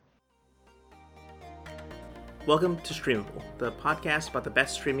Welcome to Streamable, the podcast about the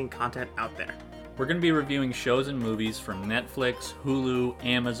best streaming content out there. We're going to be reviewing shows and movies from Netflix, Hulu,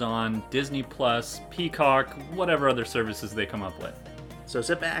 Amazon, Disney+, Peacock, whatever other services they come up with. So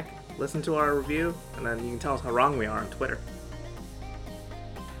sit back, listen to our review, and then you can tell us how wrong we are on Twitter.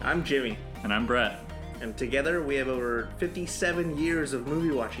 I'm Jimmy. And I'm Brett. And together we have over 57 years of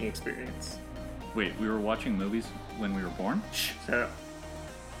movie watching experience. Wait, we were watching movies when we were born? Shh, shut up.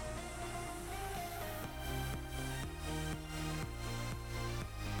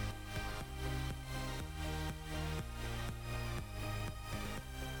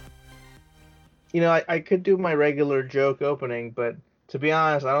 You know, I could do my regular joke opening, but to be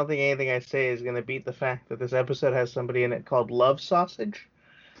honest, I don't think anything I say is going to beat the fact that this episode has somebody in it called Love Sausage.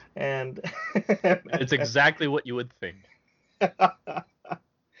 And it's exactly what you would think.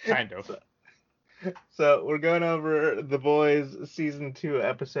 Kind of. So we're going over The Boys Season 2,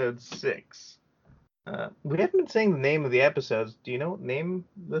 Episode 6. We haven't been saying the name of the episodes. Do you know what name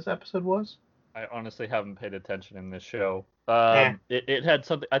this episode was? I honestly haven't paid attention in this show. It had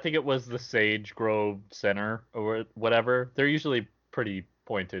something. I think it was the Sage Grove Center or whatever. They're usually pretty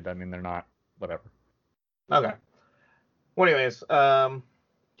pointed. I mean, they're not whatever. Okay. Well, anyways,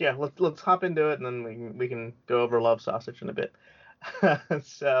 yeah, let's hop into it, and then we can go over Love Sausage in a bit.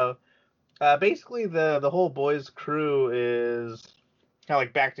 So, basically, the whole Boys crew is kind of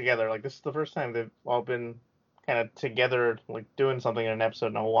like back together. Like, this is the first time they've all been kind of together, like doing something in an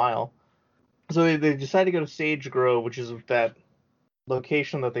episode in a while. So they decide to go to Sage Grove, which is that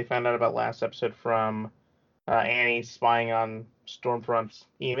location that they found out about last episode from Annie spying on Stormfront's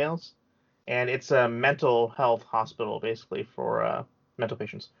emails. And it's a mental health hospital, basically, for mental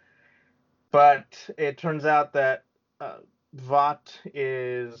patients. But it turns out that Vought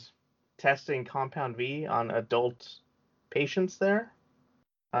is testing Compound V on adult patients there.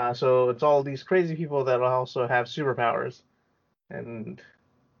 So it's all these crazy people that also have superpowers. And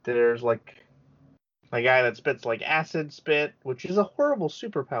there's like a guy that spits like acid spit, which is a horrible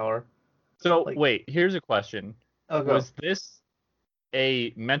superpower. So, like, wait, here's a question. Was this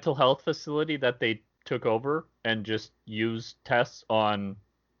a mental health facility that they took over and just used tests on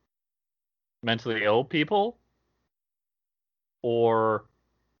mentally ill people? Or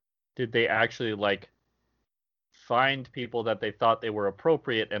did they actually, like, find people that they thought they were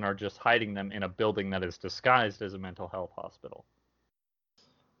appropriate and are just hiding them in a building that is disguised as a mental health hospital?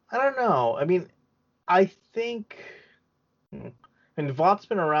 I don't know. I mean, I think... And Vought's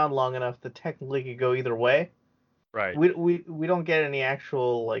been around long enough that technically could go either way. Right. We don't get any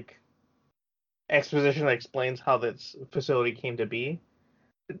actual, like, exposition that explains how this facility came to be.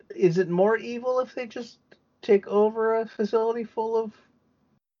 Is it more evil if they just take over a facility full of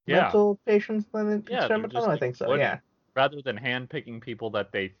mental patients than experiment? I think so, yeah. Rather than handpicking people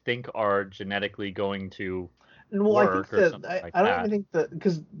that they think are genetically going to well, work I think that, I don't even think that,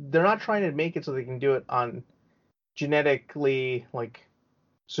 because they're not trying to make it so they can do it on genetically, like,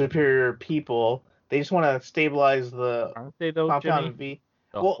 superior people. They just want to stabilize the Aren't they, though, Compound Jimmy? V.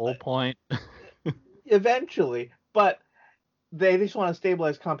 The whole point. Eventually, but they just want to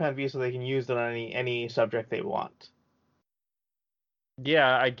stabilize Compound V so they can use it on any subject they want.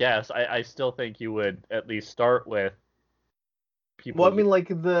 Yeah, I guess. I still think you would at least start with people. Well, I mean, like,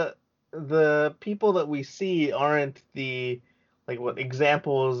 the people that we see aren't the, like, what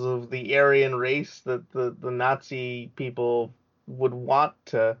examples of the Aryan race that the Nazi people would want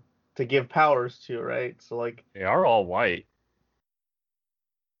to give powers to, right? So, like, they are all white.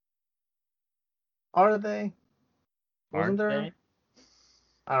 Are they? Aren't there? They?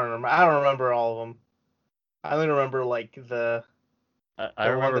 I don't remember all of them. I only remember, like, I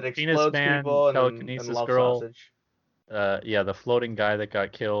remember that Penis Man, Telekinesis and Love Girl. Sausage. Yeah, the floating guy that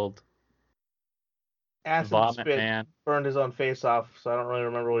got killed. Acid Vomit Spit Man. burned his own face off, so I don't really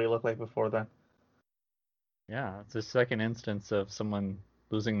remember what he looked like before then. Yeah, it's the second instance of someone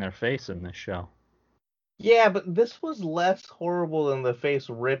losing their face in this show. Yeah, but this was less horrible than the face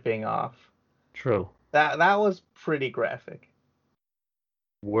ripping off. True. That was pretty graphic.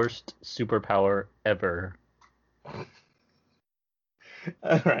 Worst superpower ever. All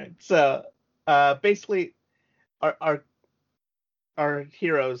right, so basically, our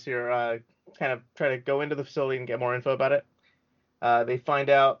heroes here kind of try to go into the facility and get more info about it. They find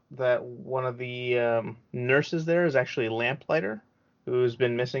out that one of the nurses there is actually Lamplighter, who's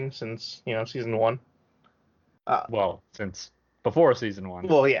been missing since season 1. Well, since before season 1.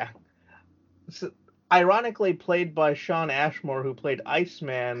 Well, yeah. So, ironically played by Sean Ashmore, who played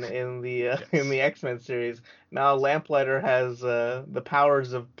Iceman in the in the X-Men series. Now Lamplighter has the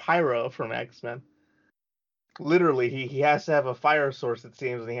powers of Pyro from X-Men. Literally, he has to have a fire source, it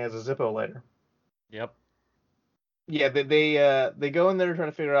seems, and he has a Zippo lighter. Yep. Yeah, they go in there to try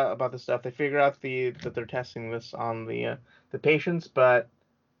to figure out about the stuff. They figure out that they're testing this on the patients, but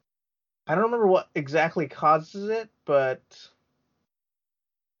I don't remember what exactly causes it, but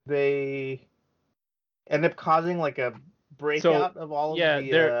they end up causing like a breakout of all of yeah,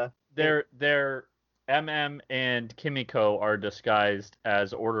 the they're MM and Kimiko are disguised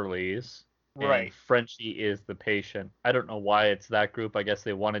as orderlies, and right. Frenchie is the patient. I don't know why it's that group. I guess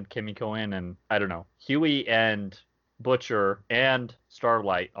they wanted Kimiko in, and I don't know. Huey and Butcher and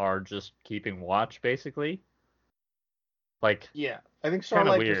Starlight are just keeping watch, basically. Like, Yeah, I think kind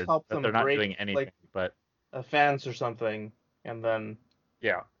of Starlight just weird helped that them they're not break doing anything, like but a fence or something, and then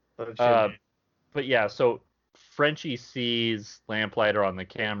yeah. the Uh, shit. but yeah, so Frenchie sees Lamplighter on the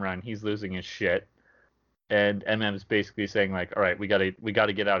camera, and he's losing his shit. And MM's basically saying like, "All right, we gotta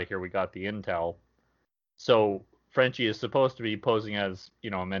get out of here. We got the intel." So Frenchie is supposed to be posing as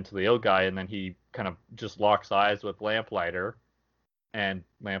a mentally ill guy, and then he kind of just locks eyes with Lamplighter, and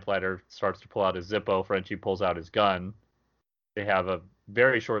Lamplighter starts to pull out his Zippo. Frenchie pulls out his gun. They have a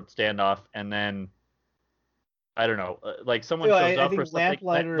very short standoff, and then I don't know, like someone Oh, shows I up or think something.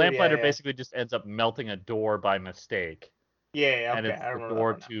 Lamplighter. Lamplighter Yeah, basically just ends up melting a door by mistake, yeah. and Okay, it's I the remember that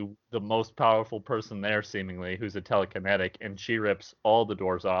door part now. to the most powerful person there, seemingly, who's a telekinetic, and she rips all the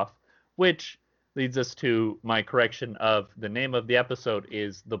doors off, which leads us to my correction of the name of the episode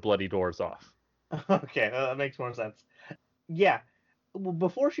is The Bloody Doors Off. Okay, that makes more sense. Yeah, well,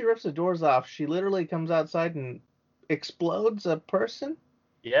 before she rips the doors off, she literally comes outside and explodes a person.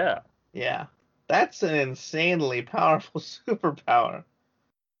 Yeah. Yeah, that's an insanely powerful superpower.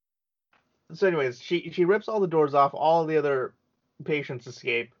 So, anyways, she rips all the doors off. All the other patients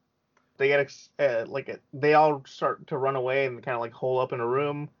escape. They get they all start to run away and kind of like hole up in a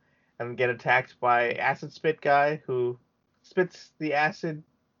room and get attacked by acid spit guy who spits the acid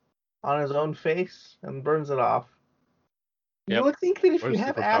on his own face and burns it off. You Yep. would think that if you Worst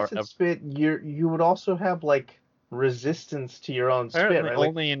have superpower acid ever. spit, you would also have like resistance to your own spit, Apparently right? Like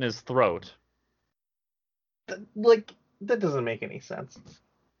only in his throat. like that doesn't make any sense.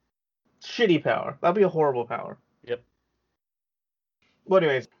 Shitty power. That'd be a horrible power. Yep. Well,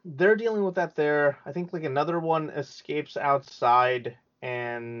 anyways, they're dealing with that there. I think like another one escapes outside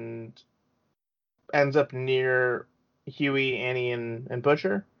and ends up near Huey, Annie, and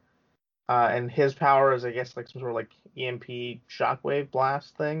Butcher. And his power is, I guess, like some sort of like EMP shockwave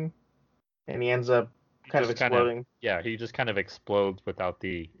blast thing, and he ends up He kind of just kind of exploding. yeah, he just kind of explodes without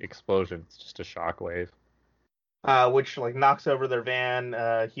the explosion. It's just a shockwave. Which like knocks over their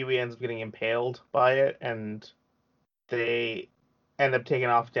van. Huey ends up getting impaled by it, and they end up taking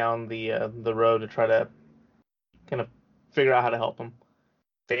off down the road to try to kind of figure out how to help him.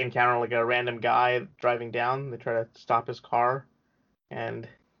 They encounter like a random guy driving down. They try to stop his car, and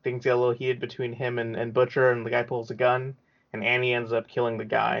things get a little heated between him and Butcher, and the guy pulls a gun, and Annie ends up killing the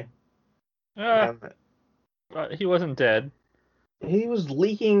guy. Ah, And he wasn't dead. he was He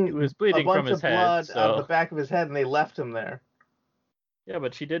leaking was a bleeding from bunch his of head, blood out of the so back of his head, and they left him there. yeah,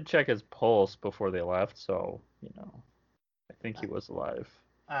 but she did check his pulse before they left, so I think he was alive.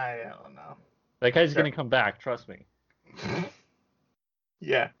 I don't know. That guy's Sure. gonna come back, trust me.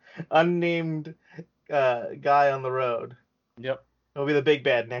 Yeah, unnamed guy on the road. Yep. He'll be the big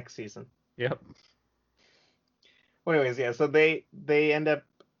bad next season. Yep. Well, anyways, yeah. So they end up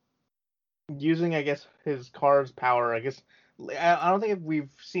using, I guess, his car's power. I guess I don't think we've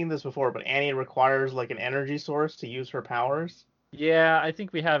seen this before, but Annie requires like an energy source to use her powers. Yeah, I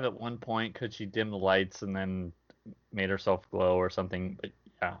think we have at one point because she dimmed the lights and then made herself glow or something. But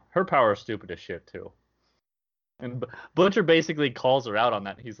yeah, her power is stupid as shit too. And Butcher basically calls her out on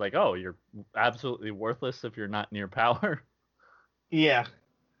that. He's like, "Oh, you're absolutely worthless if you're not near power." Yeah.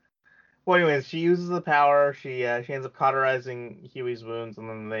 Well, anyways, she uses the power. She ends up cauterizing Huey's wounds, and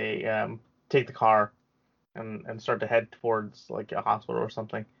then they take the car and start to head towards like a hospital or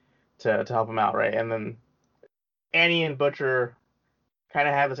something to help him out, right? And then Annie and Butcher kind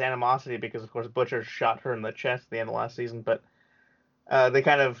of have this animosity because, of course, Butcher shot her in the chest at the end of last season, but they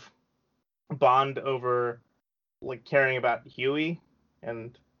kind of bond over like caring about Huey,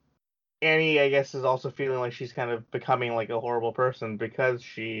 and Annie, I guess, is also feeling like she's kind of becoming like a horrible person because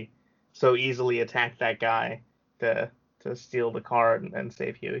she so easily attacked that guy to to steal the car and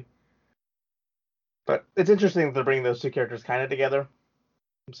save Huey. But it's interesting that they're bringing those two characters kind of together.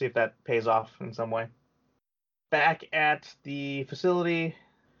 We'll see if that pays off in some way. Back at the facility.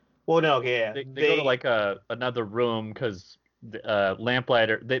 Well, no, okay, yeah. They go to like another room because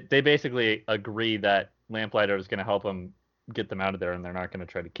Lamplighter they basically agree that Lamplighter is going to help them get them out of there and they're not going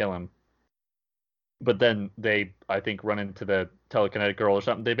to try to kill him. But then they I think run into the telekinetic girl or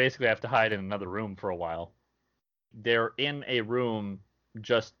something. They basically have to hide in another room for a while. they're in a room,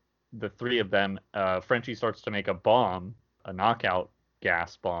 just the three of them. Frenchie starts to make a bomb, a knockout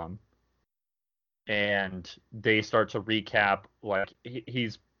gas bomb, and they start to recap like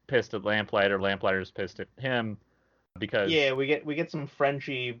he's pissed at Lamplighter, Lamplighter's pissed at him because Yeah, we get some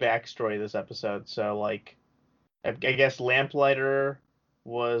Frenchie backstory this episode. So like, I guess Lamplighter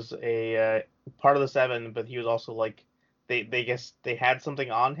was a part of the Seven, but he was also like they guess they had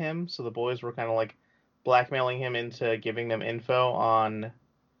something on him, so the boys were kind of like blackmailing him into giving them info on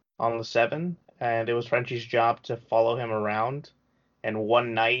the Seven, and it was Frenchie's job to follow him around. And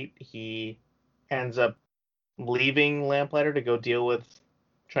one night he ends up leaving Lamplighter to go deal with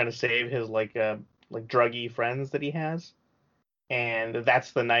trying to save his like druggy friends that he has. And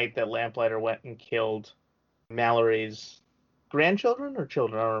that's the night that Lamplighter went and killed Mallory's grandchildren or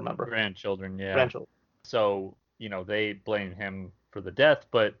children, I don't remember. grandchildren, yeah. Grandchildren. So, they blame him for the death,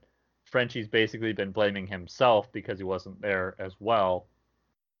 but Frenchie's basically been blaming himself because he wasn't there as well.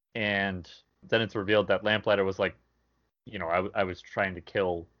 And then it's revealed that Lamplighter was like, I was trying to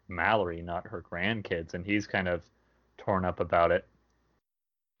kill Mallory, not her grandkids, and he's kind of torn up about it.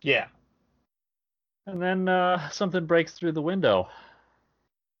 Yeah. And then something breaks through the window.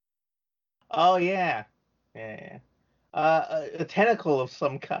 Oh yeah. Yeah. A tentacle of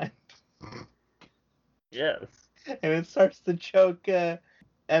some kind. Yes. And it starts to choke out.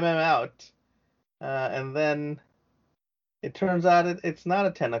 And then it turns out it's not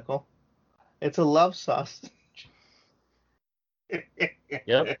a tentacle. It's a love sausage.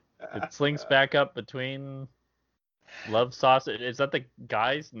 Yep. It slinks back up between Love Sausage. Is that the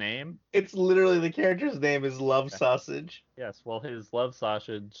guy's name? It's literally the character's name is Love Okay. Sausage. Yes. Well, his Love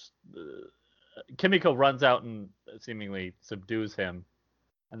Sausage. Kimiko runs out and seemingly subdues him,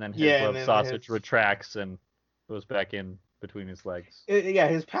 and then his Yeah, and Love then Sausage retracts and goes back in between his legs. yeah,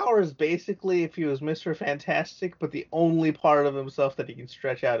 his power is basically if he was Mr. Fantastic, but the only part of himself that he can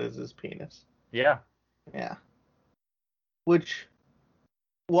stretch out is his penis. Yeah. Yeah. Which,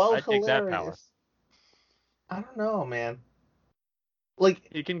 while I take that power. hilarious, I don't know, man. Like,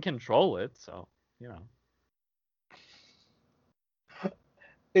 He can control it, so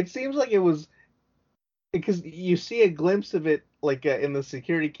it seems like it was because you see a glimpse of it like in the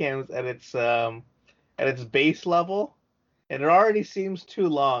security cams at its base level, and it already seems too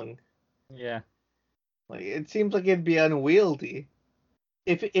long. Yeah. Like it seems like it'd be unwieldy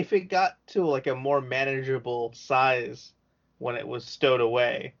if it got to like a more manageable size when it was stowed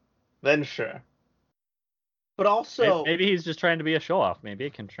away, then sure. But also, Maybe he's just trying to be a show off. Maybe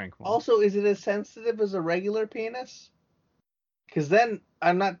it can shrink more. also, is it as sensitive as a regular penis? Because then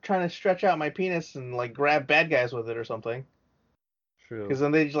I'm not trying to stretch out my penis and like grab bad guys with it or something. True. Because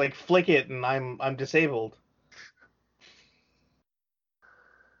then they just like flick it and I'm disabled.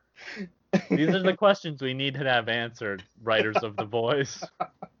 These are the questions we need to have answered, writers of The Boys.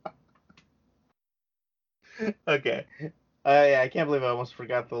 Okay. Yeah, I can't believe I almost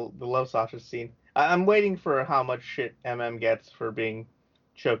forgot the love sausage scene. I'm waiting for how much shit MM gets for being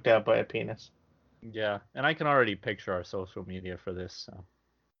choked out by a penis. Yeah, and I can already picture our social media for this. So.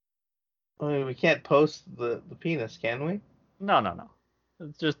 I mean, we can't post the penis, can we? No.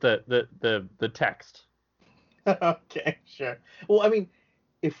 It's just the text. Okay, sure. Well, I mean,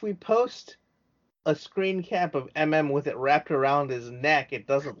 if we post a screen cap of MM with it wrapped around his neck, it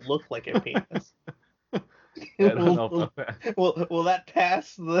doesn't look like a penis. I don't know about that. Will that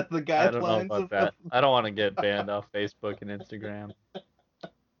pass the guidelines? I don't know about that. I don't want to get banned off Facebook and Instagram.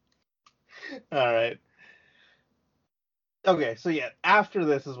 All right. Okay, so yeah, after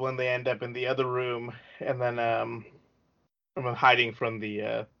this is when they end up in the other room, and then hiding from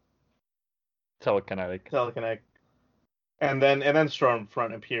the telekinetic, and then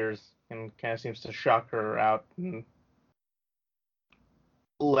Stormfront appears and kind of seems to shock her out. And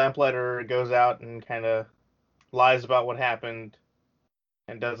Lamplighter goes out and kind of lies about what happened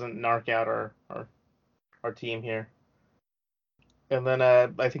and doesn't narc out our team here. And then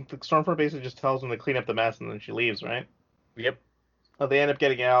I think the Stormfront basically just tells them to clean up the mess, and then she leaves, right? Yep. They end up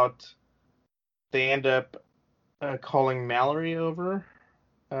getting out. They end up calling Mallory over,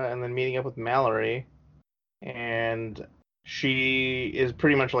 and then meeting up with Mallory, and she is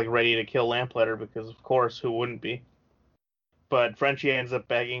pretty much like ready to kill Lamplighter because, of course, who wouldn't be? But Frenchie ends up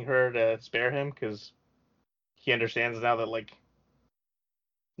begging her to spare him because he understands now that like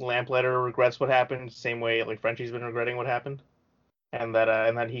Lamplighter regrets what happened, same way like Frenchie's been regretting what happened, and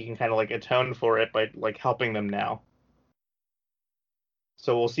that he can kind of like atone for it by like helping them now.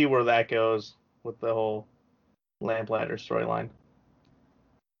 So we'll see where that goes with the whole Lamplighter storyline.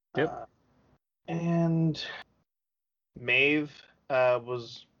 Yep. And Maeve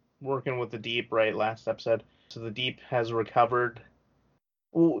was working with the Deep right last episode. So the Deep has recovered.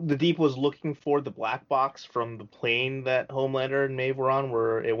 Well, the Deep was looking for the black box from the plane that Homelander and Maeve were on,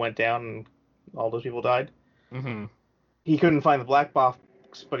 where it went down and all those people died. Mm-hmm. He couldn't find the black box,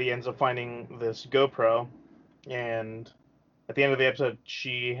 but he ends up finding this GoPro, and at the end of the episode,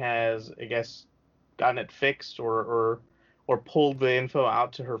 she has, I guess, gotten it fixed or pulled the info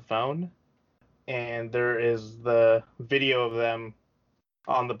out to her phone, and there is the video of them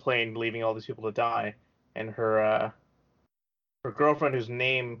on the plane leaving all these people to die, and her girlfriend, whose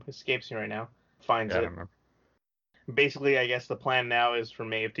name escapes me right now, finds Yeah, I it. remember. Basically, I guess the plan now is for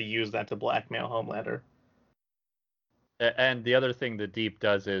Maeve to use that to blackmail Homelander. And the other thing the Deep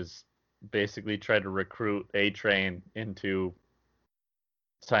does is basically try to recruit A-Train into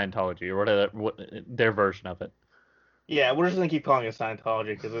Scientology or whatever their version of it. Yeah, we're just gonna keep calling it Scientology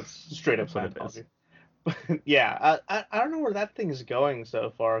because it's straight up That's what it is. Scientology. Yeah, I don't know where that thing's going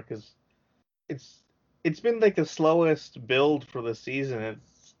so far because it's it's been like the slowest build for the season. It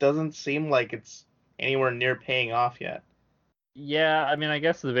doesn't seem like it's anywhere near paying off yet. Yeah, I mean, I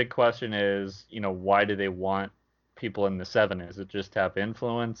guess the big question is, why do they want people in the Seven? Is it just to have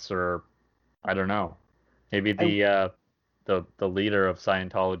influence, or I don't know. Maybe I the leader of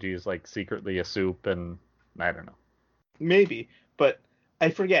Scientology is like secretly a soup, and I don't know. maybe, but I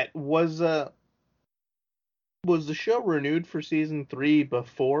forget. Was the show renewed for season 3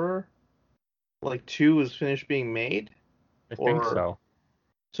 before like 2 was finished being made? I think Or so.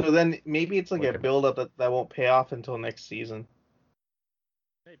 so then maybe it's like a Look at build up that won't pay off until next season.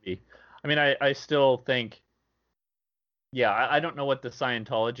 maybe. I mean, I still think, yeah, I don't know what the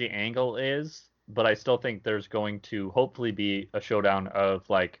Scientology angle is, but I still think there's going to hopefully be a showdown of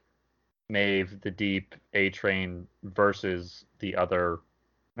like Maeve, the Deep, A-Train versus the other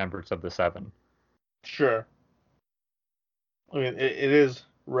members of the Seven. Sure. I mean, it is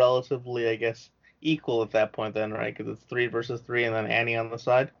relatively, I guess, equal at that point then, right? Because it's 3 versus 3, and then Annie on the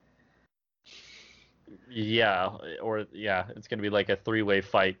side. Yeah, or yeah, it's gonna be like a three-way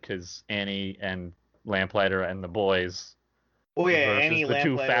fight because Annie and Lamplighter and the boys Oh yeah, versus Annie, the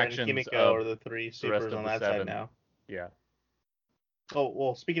two Lamplighter, and factions Kimiko of are the three the rest supers of on the that side Seven. now. Yeah. Oh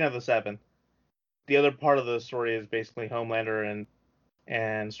well, speaking of the Seven, the other part of the story is basically Homelander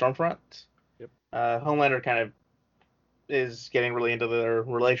and Stormfront. Yep. Homelander kind of is getting really into their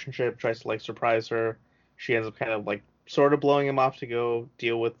relationship, tries to like surprise her. She ends up kind of like sort of blowing him off to go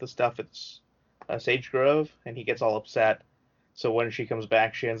deal with the stuff at Sage Grove, and he gets all upset. So when she comes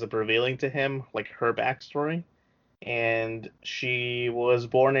back, she ends up revealing to him like her backstory, and she was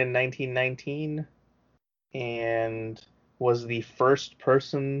born in 1919 and was the first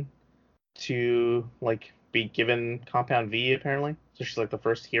person to like be given Compound V apparently. So she's like the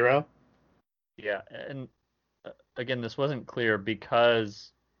first hero. Yeah, and again, this wasn't clear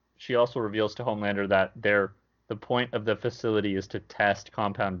because she also reveals to Homelander that the point of the facility is to test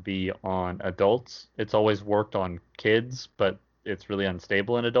Compound V on adults. It's always worked on kids, but it's really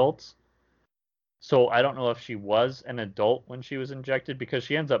unstable in adults. So I don't know if she was an adult when she was injected because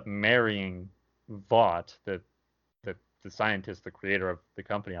she ends up marrying Vought, the scientist, the creator of the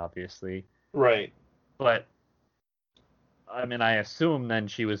company, obviously. Right. But I mean, I assume then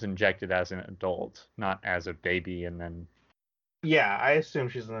she was injected as an adult, not as a baby, and then Yeah, I assume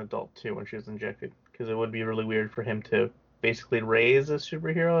she's an adult too when she was injected, because it would be really weird for him to basically raise a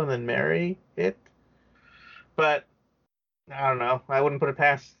superhero and then marry it. But I don't know. I wouldn't put it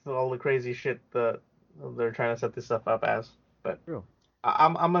past all the crazy shit that they're trying to set this stuff up as. But true.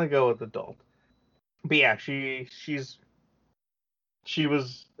 I'm gonna go with adult. But yeah, she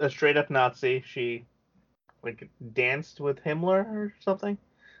was a straight up Nazi. She like danced with Himmler or something.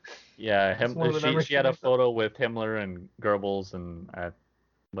 Yeah, That's one of the memories she she had a makes up. photo with Himmler and Goebbels and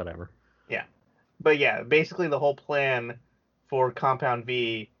whatever. Yeah. But yeah, basically the whole plan for Compound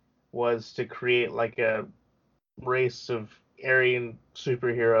V was to create like a race of Aryan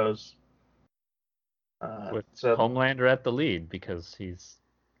superheroes. With So Homelander at the lead because he's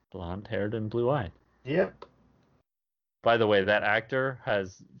blonde-haired and blue-eyed. yep. By the way, that actor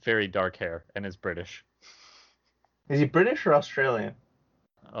has very dark hair and is British. Is he British or Australian?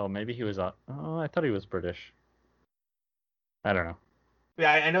 Oh, maybe he was. Oh, I thought he was British. I don't know.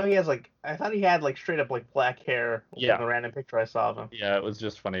 Yeah, I know he has like I thought he had like straight up like black hair in Yeah, the random picture I saw of him. yeah. It was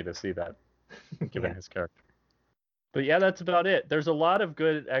just funny to see that, given Yeah. his character. But yeah, that's about it. There's a lot of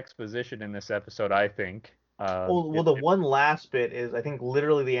good exposition in this episode, I think. Well, the one last bit is I think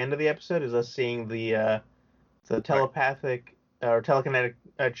literally the end of the episode is us seeing the Right. telepathic or telekinetic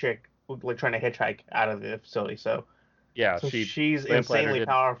chick like trying to hitchhike out of the facility. Yeah, So she's Lamplighter insanely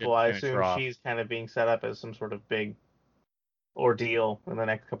powerful. didn't I finish her assume off. she's kind of being set up as some sort of big ordeal in the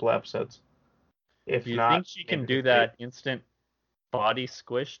next couple of episodes. If Do you not, think she maybe can do the that instant body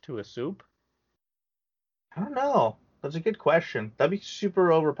squish to a soup? I don't know. That's a good question. That'd be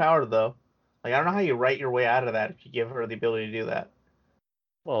super overpowered though. Like I don't know how you write your way out of that if you give her the ability to do that.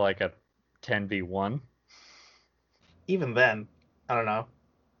 Well, like a 10v1. Even then, I don't know.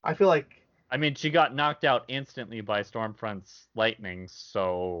 I feel like I mean, she got knocked out instantly by Stormfront's lightning,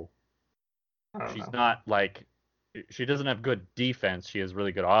 so I don't she's know. not like she doesn't have good defense. She has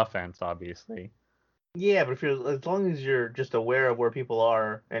really good offense, obviously. Yeah, but if you're as long as you're just aware of where people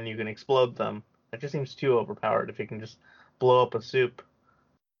are and you can explode them, it just seems too overpowered if you can just blow up a soup.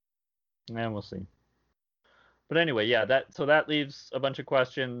 Yeah, we'll see. But anyway, yeah, that leaves a bunch of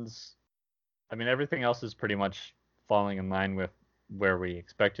questions. I mean, everything else is pretty much falling in line with where we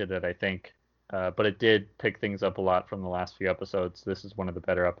expected it, I think. But it did pick things up a lot from the last few episodes. This is one of the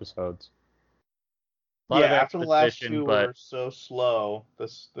better episodes. A lot Yeah, of after the last exposition, two but were so slow,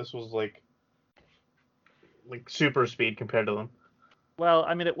 this was like super speed compared to them. well,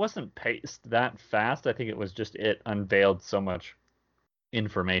 I mean, it wasn't paced that fast. I think it was just it unveiled so much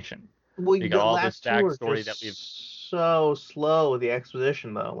information. Well, You got the all this last two were backstory that we've. just so slow with the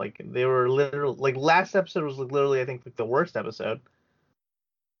exposition though. Like they were literally like last episode was like literally I think like the worst episode,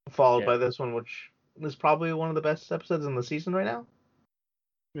 followed Yeah, by this one, which is probably one of the best episodes in the season right now.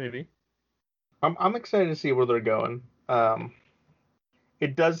 maybe. I'm excited to see where they're going.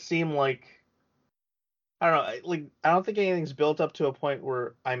 It does seem like I don't know, like I don't think anything's built up to a point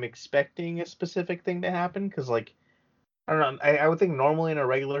where I'm expecting a specific thing to happen because like I don't know. I would think normally in a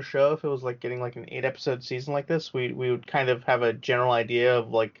regular show, if it was like getting like an 8 episode season like this, we would kind of have a general idea of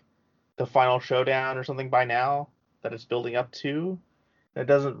like the final showdown or something by now that it's building up to. It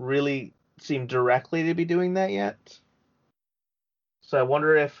doesn't really seem directly to be doing that yet. So I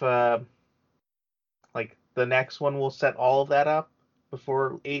wonder if like the next one will set all of that up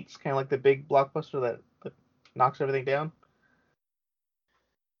before eight's kind of like the big blockbuster that knocks everything down.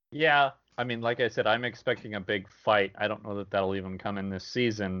 Yeah, I mean, like I said, I'm expecting a big fight. I don't know that that'll even come in this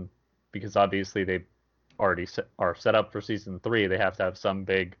season because obviously they already are set up for season 3. They have to have some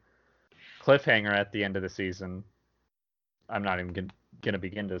big cliffhanger at the end of the season. I'm not even gonna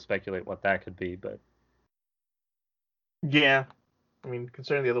begin to speculate what that could be, but Yeah, I mean,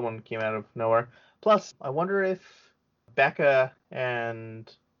 considering the other one came out of nowhere. Plus, I wonder if Becca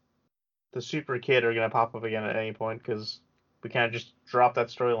and the Super Kid are gonna pop up again at any point because we kind of just dropped that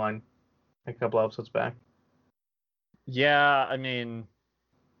storyline a couple episodes back. yeah, I mean,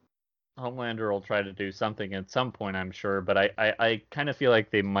 Homelander will try to do something at some point, I'm sure, but I kind of feel like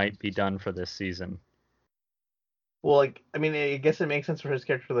they might be done for this season. Well, like, I mean, I guess it makes sense for his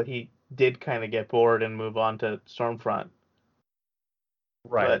character that he did kind of get bored and move on to Stormfront.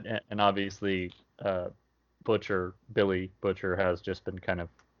 Right, But and obviously, Billy Butcher has just been kind of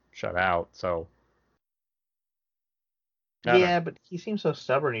shut out, so I don't yeah, know. but he seems so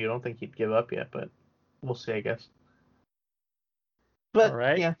stubborn. You don't think he'd give up yet, but we'll see, I guess. All But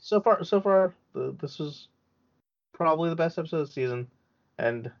right. yeah, so far, this was probably the best episode of the season,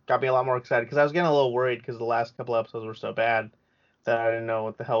 and got me a lot more excited because I was getting a little worried because the last couple episodes were so bad that I didn't know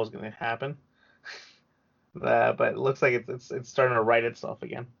what the hell was going to happen. But it looks like it's starting to right itself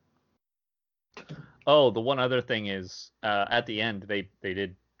again. Oh, the one other thing is, at the end they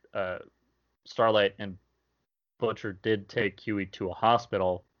did uh, Starlight and Butcher did take Huey to a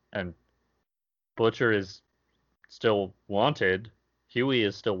hospital, and Butcher is still wanted. Huey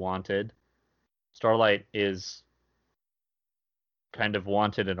is still wanted. Starlight is kind of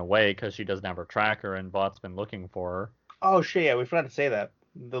wanted in a way because she doesn't have her tracker, and Vought's been looking for her. Oh shit, yeah, we forgot to say that.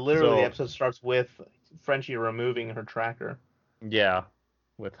 Literally the So episode starts with Frenchie removing her tracker. yeah,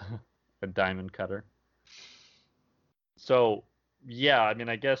 with a diamond cutter. So yeah, I mean,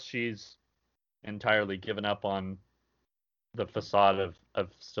 I guess she's entirely given up on the facade of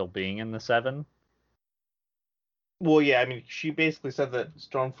still being in the Seven. Well, yeah, I mean, she basically said that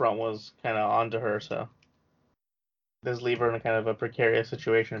Stormfront was kind of onto her, so does leave her in a kind of a precarious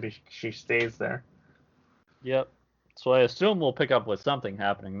situation if she stays there. Yep. So I assume we'll pick up with something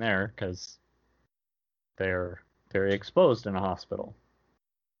happening there because they're very exposed in a hospital.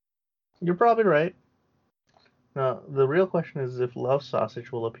 You're probably right. No, the real question is if Love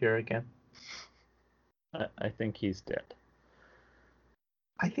Sausage will appear again. I think he's dead.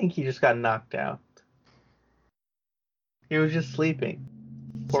 I think he just got knocked out. He was just sleeping.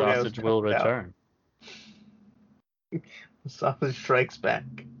 Poor guy was Sausage will knocked out. return. Sausage strikes back.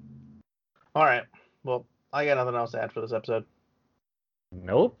 All right. Well, I got nothing else to add for this episode.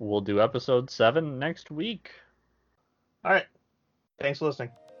 Nope, we'll do episode 7 next week. All right. Thanks for listening.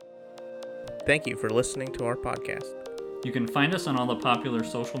 Thank you for listening to our podcast. You can find us on all the popular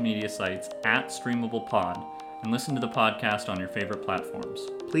social media sites at StreamablePod and listen to the podcast on your favorite platforms.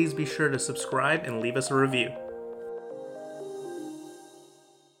 Please be sure to subscribe and leave us a review.